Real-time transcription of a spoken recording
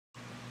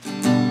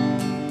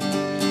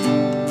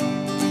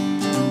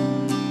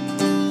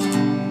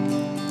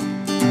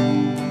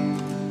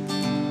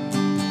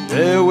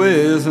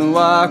isn't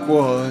like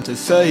what they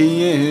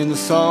say in the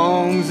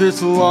songs.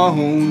 It's a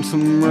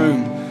lonesome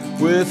room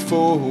with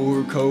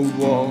 4 cold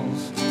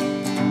walls.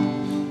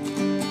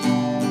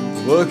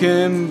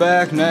 Looking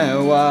back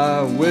now,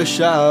 I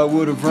wish I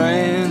would have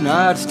ran.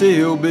 I'd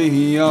still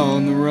be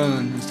on the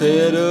run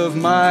instead of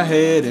my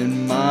head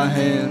in my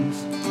hands,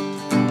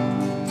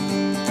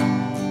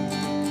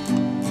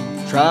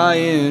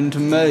 trying to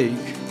make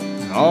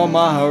all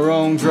my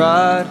wrongs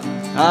right.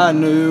 I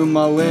knew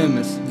my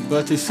limits,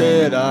 but they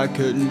said I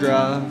couldn't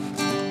drive.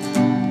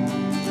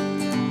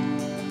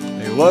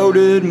 They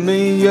loaded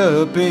me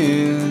up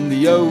in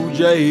the old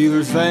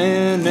jailer's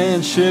van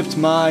and shipped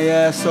my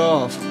ass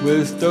off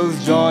with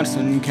those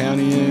Johnson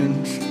County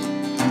ends.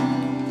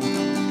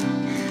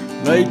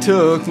 They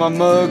took my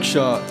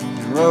mugshot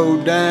and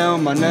wrote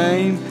down my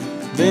name.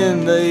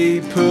 Then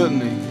they put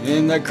me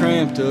in that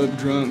cramped up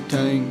drunk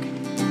tank.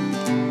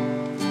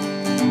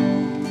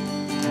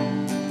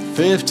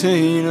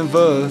 15 of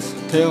us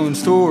telling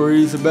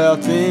stories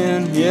about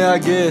then. Yeah, I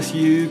guess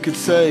you could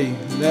say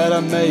that I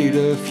made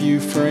a few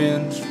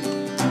friends.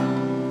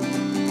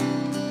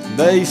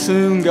 They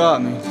soon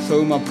got me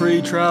so my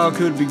pre-trial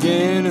could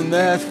begin, and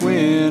that's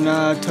when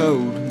I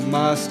told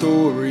my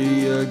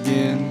story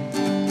again.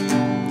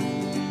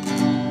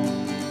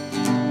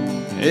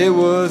 It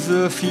was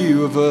a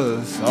few of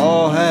us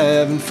all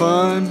having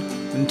fun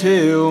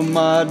until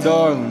my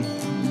darling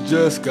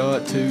just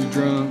got too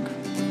drunk.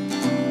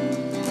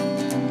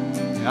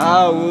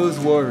 I was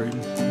worried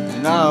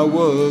and I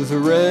was a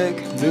wreck,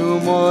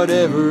 doing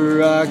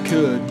whatever I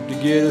could to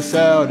get us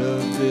out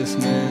of this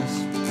mess.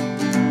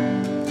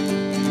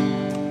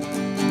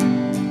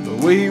 But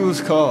we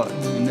was caught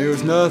and there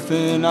was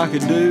nothing I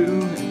could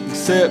do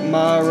except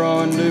my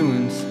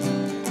wrongdoings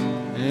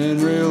and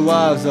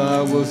realize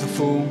I was a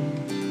fool.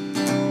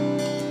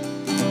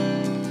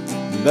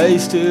 They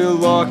still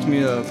locked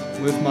me up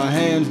with my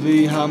hands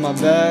behind my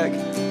back.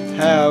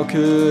 How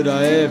could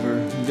I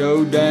ever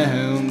go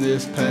down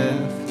this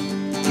path?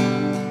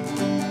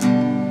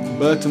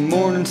 But the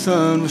morning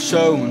sun was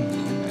showing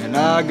and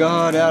I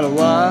got out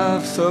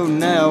alive, so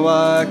now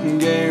I can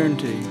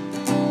guarantee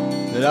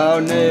that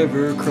I'll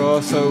never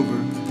cross over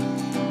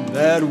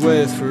that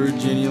West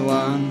Virginia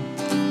line.